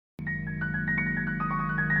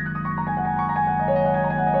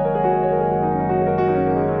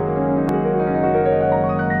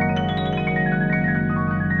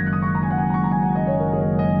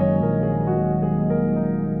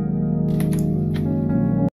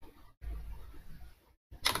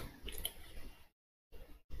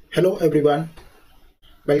Hello everyone,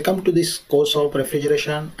 welcome to this course of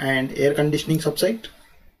refrigeration and air conditioning subject.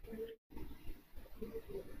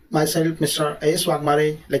 Myself Mr. A.S.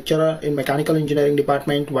 Wagmare, lecturer in Mechanical Engineering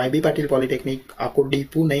Department, YB Patil Polytechnic, Akodi,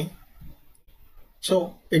 Pune.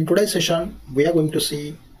 So in today's session, we are going to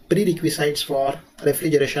see prerequisites for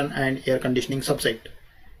refrigeration and air conditioning subject.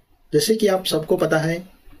 जैसे कि आप सबको पता है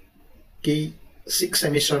कि 6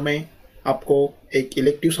 semester में आपको एक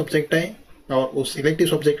इलेक्टिव सब्जेक्ट है और उस इलेक्टिव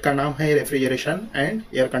सब्जेक्ट का नाम है रेफ्रिजरेशन एंड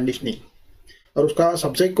एयर कंडीशनिंग और उसका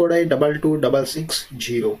सब्जेक्ट कोड है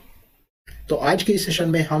 22660। तो आज के इस सेशन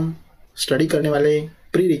में हम स्टडी करने वाले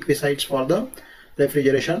pre रिक्विसाइट्स for the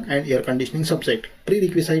refrigeration and air conditioning subject. Pre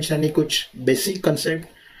रिक्विसाइट्स यानी कुछ बेसिक कंसेप्ट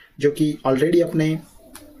जो कि ऑलरेडी अपने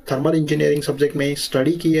थर्मल इंजीनियरिंग सब्जेक्ट में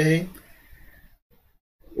स्टडी किए हैं,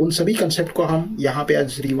 उन सभी कंसेप्ट को हम यहाँ पे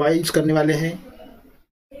आज रिवाइज करने वाले हैं।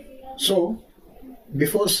 So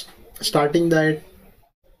before starting that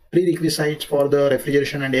prerequisites for the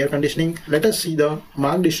refrigeration and air conditioning, let us see the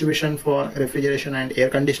mark distribution for refrigeration and air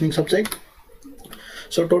conditioning subject.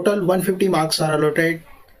 So total 150 marks are allotted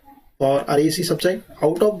for RAC subject.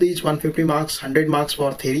 Out of these 150 marks, 100 marks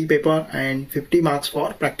for theory paper and 50 marks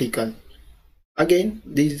for practical. Again,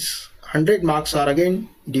 these 100 marks are again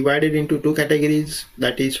divided into two categories,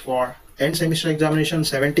 that is for end semester examination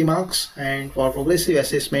 70 marks and for progressive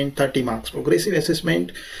assessment 30 marks. Progressive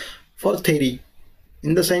assessment for theory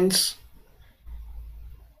in the sense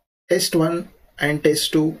test 1 and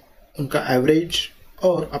test 2 उनका average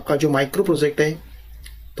और आपका जो micro project है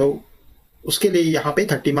तो उसके लिए यहाँ पे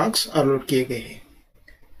 30 मार्क्स अलॉट किए गए हैं।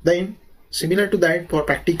 Then similar to that for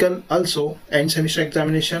practical also end semester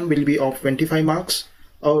examination will be of 25 marks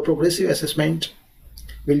और progressive assessment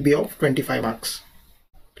will be of 25 marks.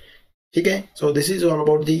 ठीक है, so this is all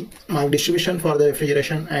about the mark distribution for the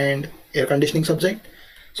refrigeration and air conditioning subject.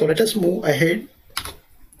 So let us move ahead.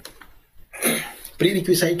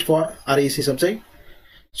 Prerequisite for RAC subject.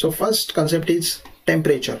 So first concept is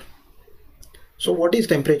temperature. So what is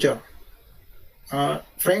temperature?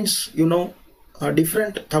 Friends, you know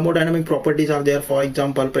different thermodynamic properties are there. For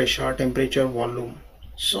example, pressure, temperature, volume.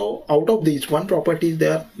 So out of these, one property is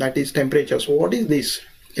there, that is temperature. So what is this?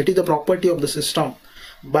 It is the property of the system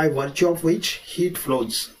by virtue of which heat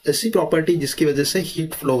flows. ऐसी property जिसकी वजह से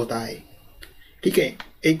heat flow होता है, ठीक है,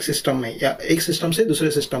 एक system में या एक सिस्टम से दूसरे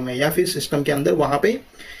सिस्टम में या फिर सिस्टम के अंदर वहां पे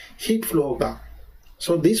हीट फ्लो होगा.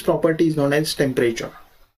 So this property is known as temperature,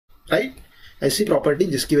 right. ऐसी प्रॉपर्टी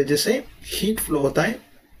जिसकी वजह से हीट फ्लो होता है.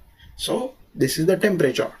 So this is the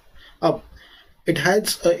temperature. अब it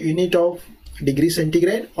has a unit of degree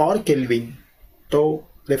centigrade और केल्विन. तो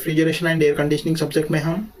refrigeration and air conditioning subject में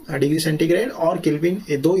हम डिग्री सेंटीग्रेड और केल्विन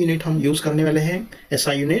ये दो यूनिट हम यूज करने वाले हैं,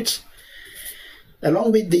 SI units.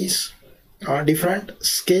 Along with this different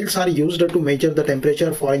scales are used to measure the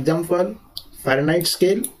temperature. For example, Fahrenheit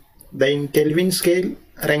scale, then Kelvin scale,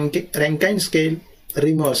 Rankine scale,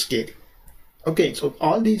 Reaumur scale. Okay, so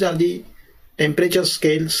all these are the temperature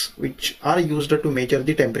scales which are used to measure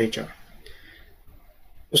the temperature.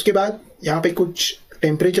 उसके बाद यहाँ पे कुछ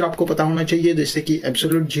temperature आपको पता होना चाहिए, जैसे कि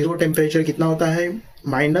एब्सोल्यूट जीरो टेम्परेचर कितना होता है,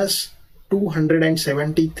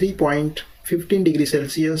 -273.15 degree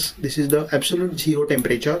Celsius. This is the absolute zero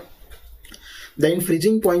temperature. Then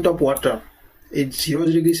freezing point of water is 0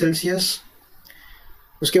 degree Celsius.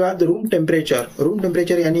 उसके बाद रूम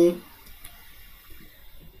टेम्परेचर यानी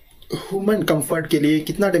ह्यूमन कंफर्ट के लिए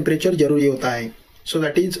कितना टेम्परेचर जरूरी होता है, so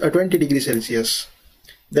that is 20 degree Celsius.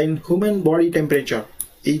 Then human body temperature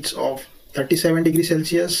is of 37 degree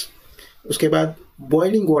Celsius. उसके बाद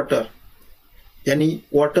बॉइलिंग वाटर यानी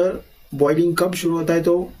वाटर बॉइलिंग कब शुरू होता है,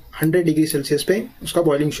 तो 100 डिग्री सेल्सियस पे उसका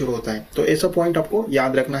बॉइलिंग शुरू होता है. तो ऐसा पॉइंट आपको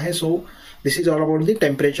याद रखना है. सो this is all about the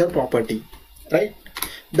temperature property, right?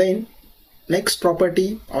 Then next property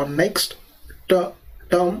or next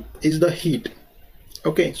term is the heat.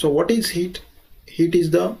 Okay, so what is heat? Heat is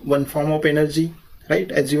the one form of energy, right?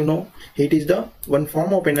 As you know, heat is the one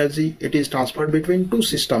form of energy. It is transferred between two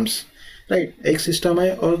systems, right? एक system है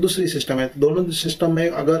और दूसरी system है. दोनों system में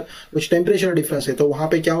अगर कुछ temperature difference है तो वहां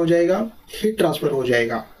पे क्या हो जाएगा, हीट ट्रांसफर हो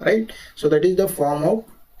जाएगा, right. So that is the form of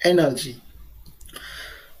energy.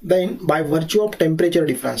 Then by virtue of temperature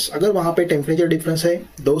difference, अगर वहाँ पे टेम्परेचर डिफरेंस है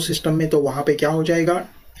दो सिस्टम में तो वहाँ पे क्या हो जाएगा,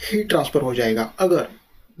 हीट ट्रांसफर हो जाएगा. अगर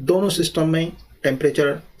दोनों सिस्टम में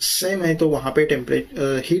टेम्परेचर सेम है तो वहाँ पे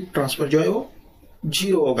हीट ट्रांसफर जो है वो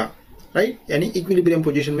जीरो होगा, राइट. यानी इक्विलिब्रियम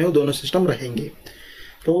पोजीशन में वो दोनों सिस्टम रहेंगे.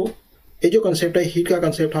 तो ये जो कंसेप्ट है हीट का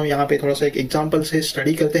कंसेप्ट, हम यहाँ पे थोड़ा सा एक एग्जाम्पल से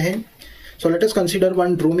स्टडी करते हैं. So let us consider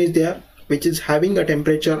one room is there which is having a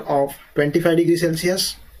temperature of 25 degree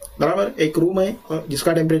Celsius. बराबर, एक रूम है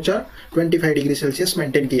जिसका टेम्परेचर 25 डिग्री सेल्सियस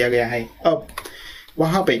मेंटेन किया गया है. अब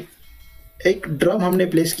वहाँ पे एक ड्रम हमने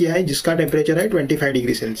प्लेस किया है जिसका टेम्परेचर है 25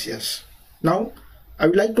 degree Celsius. Now I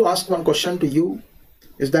would like to ask one question to you,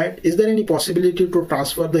 is there any possibility to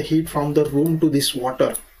transfer the heat from the room to this water,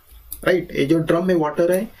 right? ये जो ड्रम में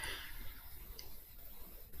water है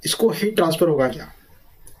इसको heat transfer होगा क्या?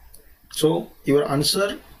 So your answer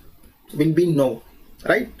will be no,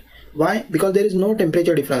 right? Why? Because there is no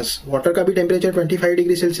temperature difference. Water का भी temperature 25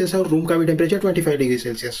 degree Celsius है और रूम का भी temperature 25 degree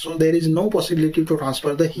Celsius. So there is no possibility to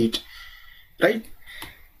transfer the heat, right?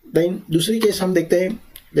 Then दूसरी case हम देखते हैं,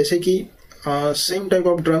 जैसे कि same type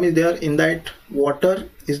of drum is there, in that water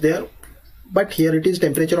is there, but here it is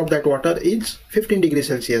temperature of that water is 15 degrees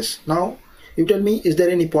Celsius. Now you tell me, is there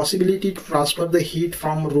any possibility to transfer the heat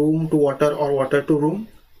from room to water or water to room?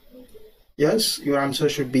 Yes, your answer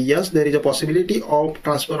should be yes. There is a possibility of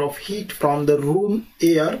transfer of heat from the room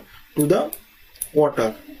air to the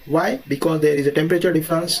water. Why? Because there is a temperature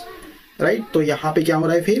difference, right? तो यहाँ पे क्या हो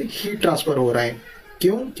रहा है, फिर heat transfer हो रहा है.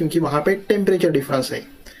 क्यों? क्योंकि वहाँ पे temperature difference है,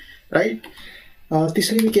 राइट.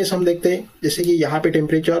 तीसरी भी केस हम देखते हैं, जैसे कि यहाँ पे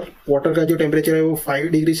टेम्परेचर, वाटर का जो टेम्परेचर है वो 5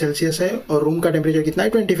 डिग्री सेल्सियस है और रूम का टेम्परेचर कितना है,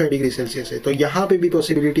 25 डिग्री सेल्सियस है. तो यहाँ पे भी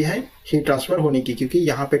पॉसिबिलिटी है हीट ट्रांसफर होने की, क्योंकि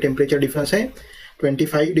यहाँ पे टेम्परेचर डिफरेंस है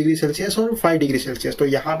 25 डिग्री सेल्सियस और 5 डिग्री सेल्सियस. तो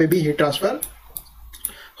यहाँ पे भी हीट ट्रांसफर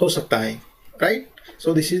हो सकता है, right.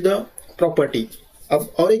 So this is the property.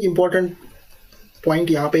 अब और एक इम्पॉर्टेंट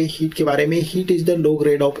पॉइंट यहाँ पे हीट के बारे में, heat is the low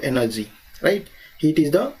grade of energy, right. Heat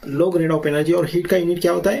is the low grade of energy और हीट का यूनिट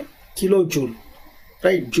क्या होता है, किलो जूल,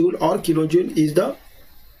 राइट. जूल और kilo joule is the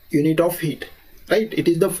unit of heat, right. It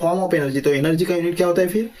is the form of energy. तो energy का unit क्या होता है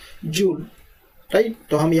फिर, जूल, राइट.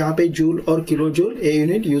 तो हम यहाँ पे जूल और किलो जूल ये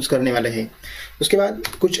यूनिट यूज करने वाले हैं. उसके बाद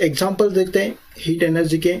कुछ एग्जांपल्स देखते हैं हीट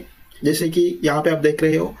एनर्जी के, जैसे कि यहाँ पे आप देख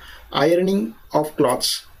रहे हो आयरनिंग ऑफ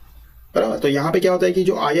क्लॉथ्स, बराबर. तो यहाँ पे क्या होता है कि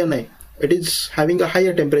जो आयरन है it is having a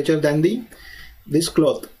higher temperature then this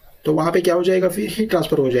cloth. तो वहाँ पे क्या हो जाएगा, फिर हीट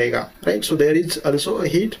ट्रांसफर हो जाएगा, right. So there is also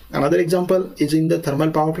heat. Another example is in the thermal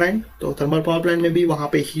power plant. तो थर्मल पावर प्लांट में भी वहाँ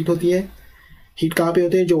पे हीट होती है. हीट कहाँ पे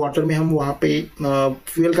होते हैं, जो वाटर में हम वहाँ पे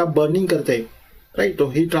फ्यूल का बर्निंग करते हैं, राइट. तो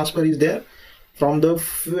heat transfer is there from the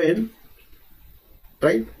fuel,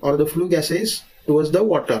 right, और the flu gases towards the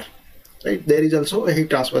water, right. There is also heat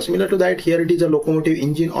transfer. Similar to that here it is a locomotive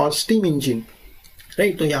engine और steam engine,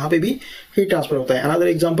 right. तो यहाँ पे भी heat transfer होता है. Another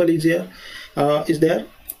example is there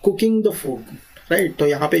cooking the food, right. तो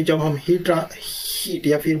यहाँ पे जब हम हीट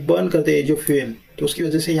या फिर बर्न करते हैं जो फ्यूल, तो उसकी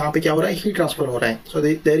वजह से यहाँ पे क्या हो रहा है, हीट ट्रांसफर हो रहा है. So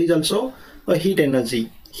there is also a heat energy.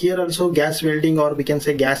 Here also gas welding और we can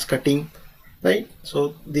say gas cutting, right. So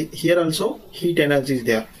here also heat energy is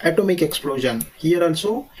there. Atomic explosion, here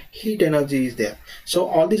also heat energy is there. So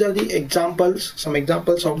all these are the examples, some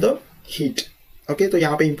examples of the heat. Okay, तो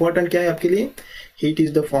यहाँ पे important क्या है आपके लिए, heat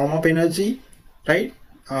is the form of energy, right,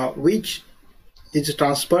 which is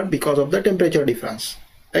transferred because of the temperature difference,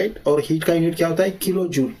 right. और heat का unit क्या होता है, किलो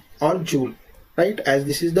जूल और joule, right, as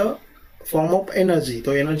this is the form of energy.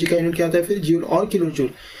 तो energy का unit क्या होता है फिर, जूल और किलो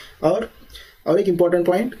जूल. और एक important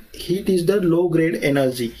point, heat is the low grade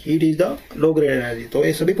energy. Heat is the low grade energy. तो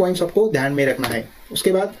ये सभी पॉइंट्स आपको ध्यान में रखना है.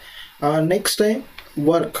 उसके बाद नेक्स्ट है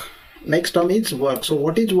work. Next term is work. So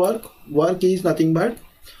what is work? Work is nothing but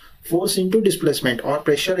force into displacement और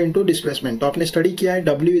प्रेशर इनटू डिस्प्लेसमेंट. तो आपने स्टडी किया है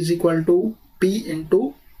W is equal to P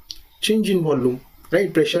into change in volume,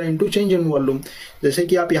 right. Pressure into change in volume. जैसे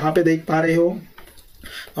कि आप यहाँ पे देख पा रहे हो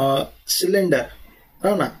सिलेंडर,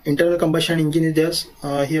 ना, internal combustion engine is there.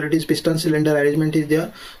 Here it is piston cylinder arrangement is there.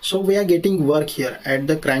 So we are getting work here at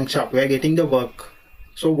the crankshaft. We are getting the work.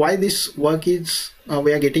 So why this work is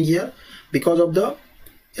we are getting here? Because of the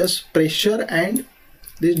pressure and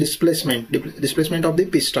this displacement of the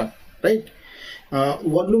piston, right.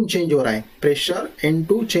 Volume change हो रहा है, pressure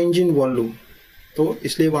into change in volume. तो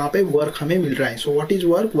इसलिए वहाँ पे work हमें मिल रहा है. So what is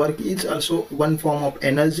work? Work is also one form of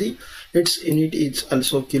energy. Its unit is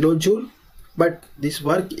also kilojoule. But this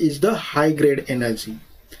work is the high grade energy,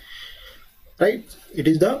 right. It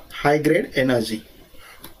is the high grade energy.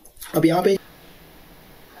 अब यहाँ पे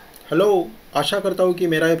hello, आशा करता हूँ कि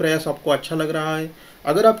मेरा ये प्रयास आपको अच्छा लग रहा है.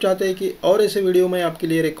 अगर आप चाहते हैं कि और ऐसे वीडियो मैं आपके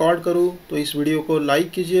लिए रिकॉर्ड करूँ तो इस वीडियो को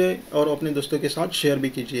लाइक कीजिए और अपने दोस्तों के साथ शेयर भी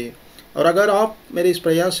कीजिए. और अगर आप मेरे इस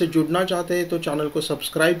प्रयास से जुड़ना चाहते हैं तो चैनल को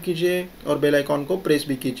सब्सक्राइब कीजिए और बेल आइकॉन को प्रेस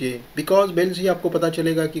भी कीजिए, बिकॉज बेल से ही आपको पता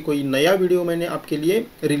चलेगा कि कोई नया वीडियो मैंने आपके लिए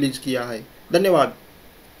रिलीज किया है. धन्यवाद.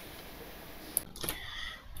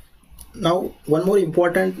 Now one more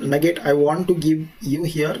important nugget I want to give you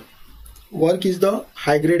here. Work is the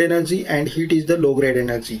high grade energy and heat is the low grade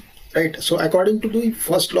energy, right. So according to the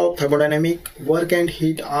first law of thermodynamics, work and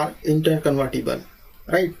heat are interconvertible,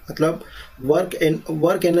 right मतलब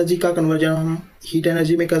work energy का conversion हम heat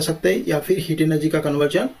energy में कर सकते हैं या फिर heat energy का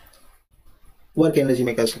कन्वर्जन वर्क एनर्जी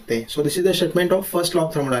में कर सकते हैं. So this is the statement of first law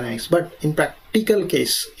of thermodynamics. But in practical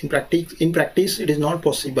case, in practice it is not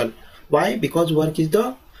possible. Why? Because work is the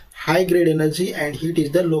high grade energy and heat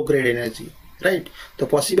is the low grade energy. Right तो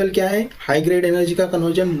possible क्या है, high grade energy का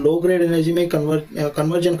conversion low grade energy में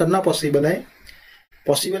conversion करना possible है.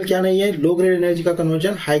 Possible क्या नहीं है, लो ग्रेड एनर्जी का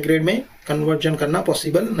कन्वर्जन हाई ग्रेड में कन्वर्जन करना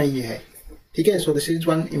पॉसिबल नहीं है. ठीक है. So this is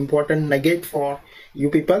one important nugget for you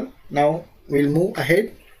people. Now will move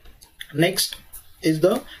ahead. Next is the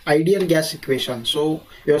ideal gas equation. So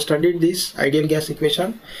you have studied this ideal gas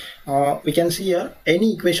equation. We can see here any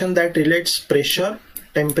equation that relates pressure,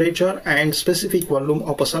 temperature and specific volume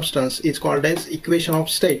of a substance is called as equation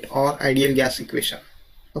of state or ideal gas equation.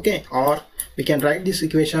 Okay, or we can write this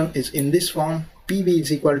equation is in this form: PV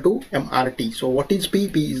is equal to mRT. So what is P?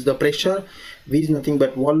 P is the pressure, V is nothing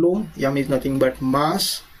but volume, M is nothing but mass,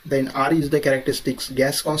 then R is the characteristics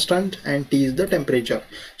gas constant and T is the temperature.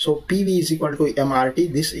 So PV is equal to mRT.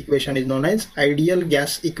 This equation is known as ideal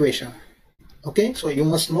gas equation. Okay, so you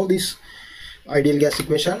must know this ideal gas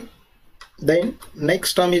equation. Then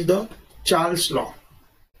next term is the Charles law.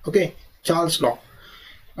 Okay, Charles law.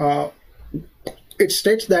 It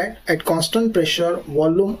states that at constant pressure,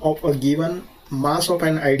 volume of a given mass of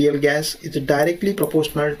an ideal gas is directly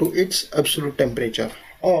proportional to its absolute temperature.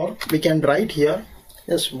 Or we can write here,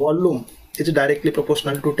 yes, volume is directly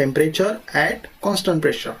proportional to temperature at constant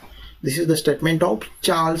pressure. This is the statement of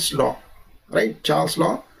Charles law, right? Charles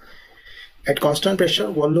law. At constant pressure,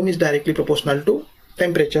 volume is directly proportional to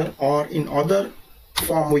temperature, or in other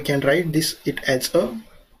form we can write this it as a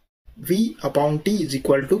V upon T is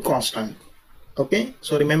equal to constant. Okay,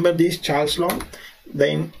 so remember this Charles law.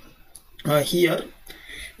 Then here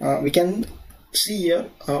we can see here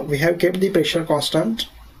we have kept the pressure constant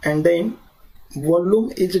and then volume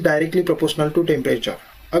is directly proportional to temperature.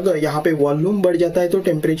 अगर यहाँ पे volume बढ़ जाता है तो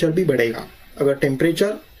temperature भी बढ़ेगा, अगर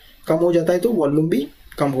टेम्परेचर कम हो जाता है तो वॉल्यूम भी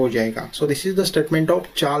कम हो जाएगा. So this is the statement of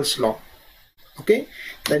Charles law. Okay,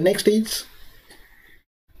 the next is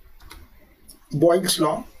Boyle's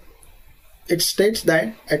law. It states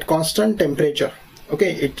that at constant temperature,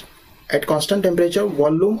 okay, at constant temperature,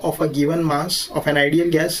 volume of a given mass of an ideal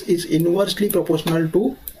gas is inversely proportional to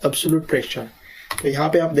absolute pressure. तो यहाँ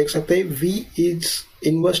पे आप देख सकते हैं V is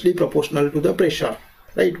inversely proportional to the pressure,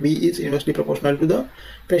 right? V is inversely proportional to the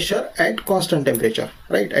pressure at constant temperature,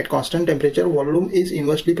 right? At constant temperature, volume is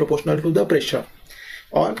inversely proportional to the pressure.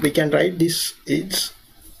 Or we can write this is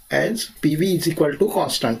as PV is equal to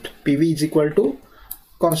constant. PV is equal to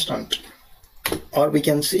constant. Or we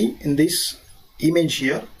can see in this image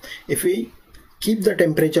here, if we keep the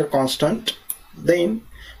temperature constant, then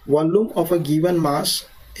volume of a given mass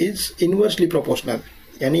is inversely proportional.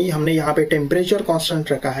 यानी हमने यहाँ पे temperature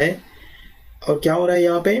constant रखा है और क्या हो रहा है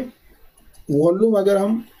यहाँ पे, वॉल्यूम अगर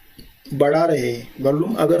हम बढ़ा रहे हैं,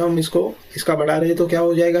 वॉल्यूम अगर हम इसका बढ़ा रहे हैं तो क्या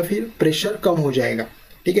हो जाएगा, फिर प्रेशर कम हो जाएगा.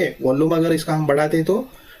 ठीक है, वॉल्यूम अगर इसका हम बढ़ाते हैं तो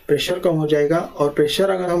प्रेशर कम हो जाएगा और प्रेशर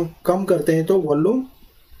अगर हम कम करते हैं तो वॉल्यूम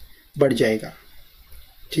बढ़ जाएगा.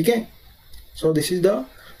 ठीक है. So this is the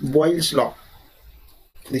Boyle's law.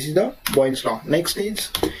 This is the Boyle's law. Next is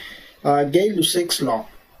Gay-Lussac's law.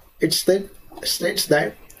 It states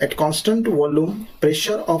that at constant volume,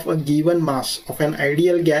 pressure of a given mass of an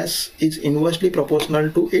ideal gas is inversely proportional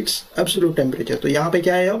to its absolute temperature. तो यहाँ पे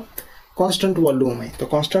क्या है, अब constant volume है, तो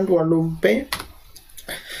constant volume पे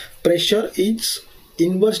pressure is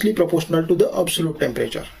inversely proportional to the absolute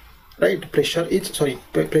temperature, right? Pressure is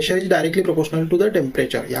directly proportional to the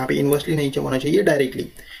temperature. यहाँ पे inversely नहीं होना चाहिए,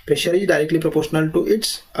 directly. Pressure is directly proportional to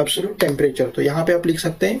its absolute temperature. तो यहाँ पे आप लिख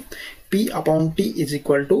सकते हैं P upon T is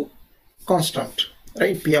equal to constant,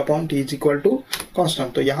 right? P upon T is equal to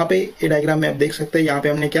constant. तो यहाँ पे ये डायग्राम में आप देख सकते हैं, यहाँ पे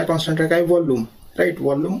हमने क्या कांस्टेंट रखा है, volume, right?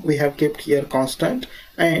 Volume we have kept here constant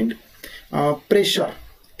and pressure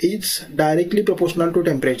is directly proportional to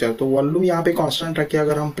temperature. तो वॉल्यूम यहाँ पे कांस्टेंट रखे,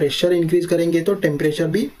 अगर हम प्रेशर इंक्रीज करेंगे तो टेम्परेचर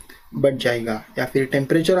भी बढ़ जाएगा, या फिर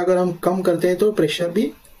टेम्परेचर अगर हम कम करते हैं तो प्रेशर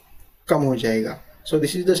भी कम हो जाएगा. So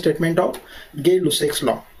this is the statement of Gay-Lussac's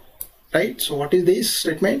law, right? So what is this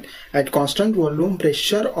statement? At constant volume,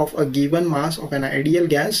 pressure of a given mass of an ideal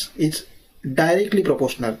gas is directly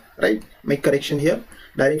proportional, right? Make correction here,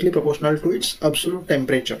 directly proportional to its absolute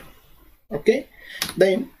temperature. Okay.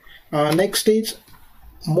 Then next is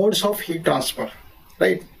modes of heat transfer,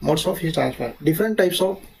 right? Modes of heat transfer. Different types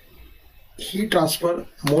of heat transfer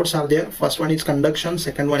modes are there. First one is conduction,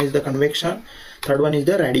 second one is the convection, third one is the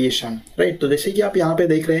radiation, right? तो जैसे कि आप यहाँ पे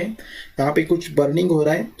देख रहे हैं, यहाँ पे कुछ बर्निंग हो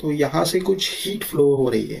रहा है तो यहाँ से कुछ हीट फ्लो हो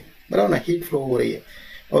रही है, बराबर ना, हीट फ्लो हो रही है.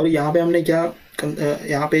 और यहाँ पे हमने क्या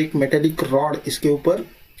यहाँ पे एक मेटेलिक रॉड इसके ऊपर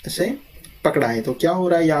ऐसे पकड़ा है, तो क्या हो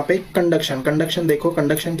रहा है यहाँ पे कंडक्शन। कंडक्शन देखो,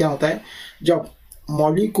 कंडक्शन क्या होता है, जब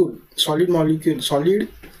मॉलिक्यूल सॉलिड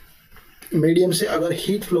मीडियम से अगर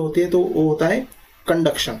हीट फ्लो होती है तो वो होता है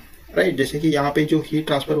कंडक्शन, राइट। जैसे कि यहाँ पे जो हीट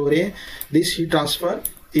ट्रांसफर हो रही है, this heat transfer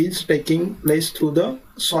is taking place through the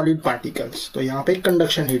solid particles, तो यहाँ पे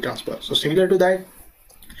conduction heat transfer. So similar to that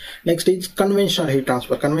next is conventional heat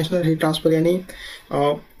transfer. Conventional heat transfer यानी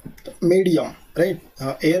medium, right?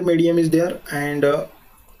 Air medium is there, and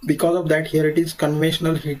because of that here it is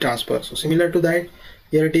conventional heat transfer. So similar to that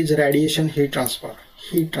here it is radiation heat transfer.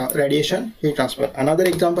 Radiation heat transfer. Another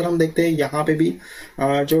example हम देखते हैं, यहाँ पे भी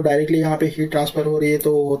जो directly यहाँ पे heat transfer हो रही है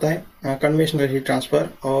तो होता है कन्वेंशनल हीट ट्रांसफर,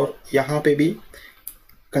 और यहाँ पे भी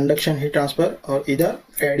कंडक्शन हीट ट्रांसफर, और इधर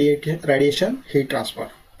radiation heat transfer.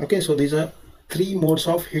 Okay, so these are three modes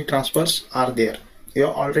of heat transfers are there. You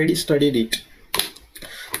have already studied it.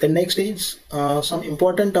 The next is some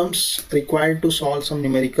important terms required to solve some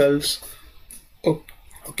numericals.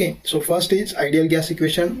 Okay, so first is ideal gas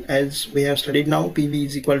equation, as we have studied now. PV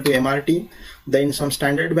is equal to MRT. Then some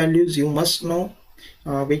standard values you must know,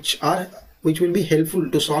 which will be helpful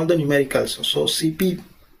to solve the numericals. So CP,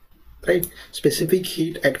 right, specific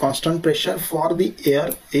heat at constant pressure for the air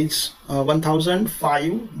is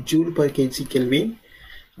 1005 joule per kg Kelvin.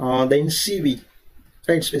 Then CV,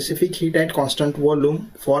 right, specific heat at constant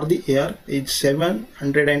volume for the air is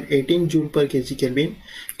 718 joule per kg Kelvin.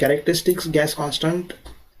 Characteristics gas constant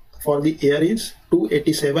for the air is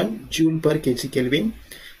 287 joule per kg Kelvin.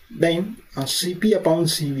 Then Cp upon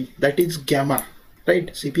Cv, that is gamma,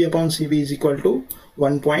 right? Cp upon Cv is equal to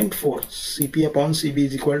 1.4. Cp upon Cv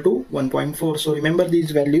is equal to 1.4. So remember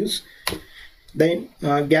these values. Then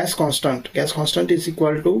gas constant is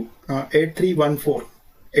equal to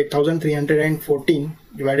 8314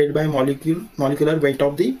 divided by molecular weight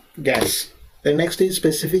of the gas. The next is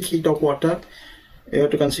specific heat of water. You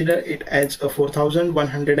have to consider it as a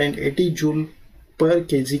 4180 joule per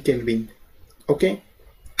kg Kelvin. Okay,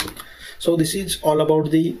 so this is all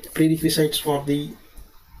about the prerequisites for the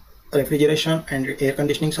refrigeration and air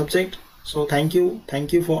conditioning subject. So thank you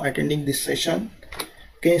for attending this session.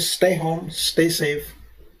 Okay, stay home, stay safe.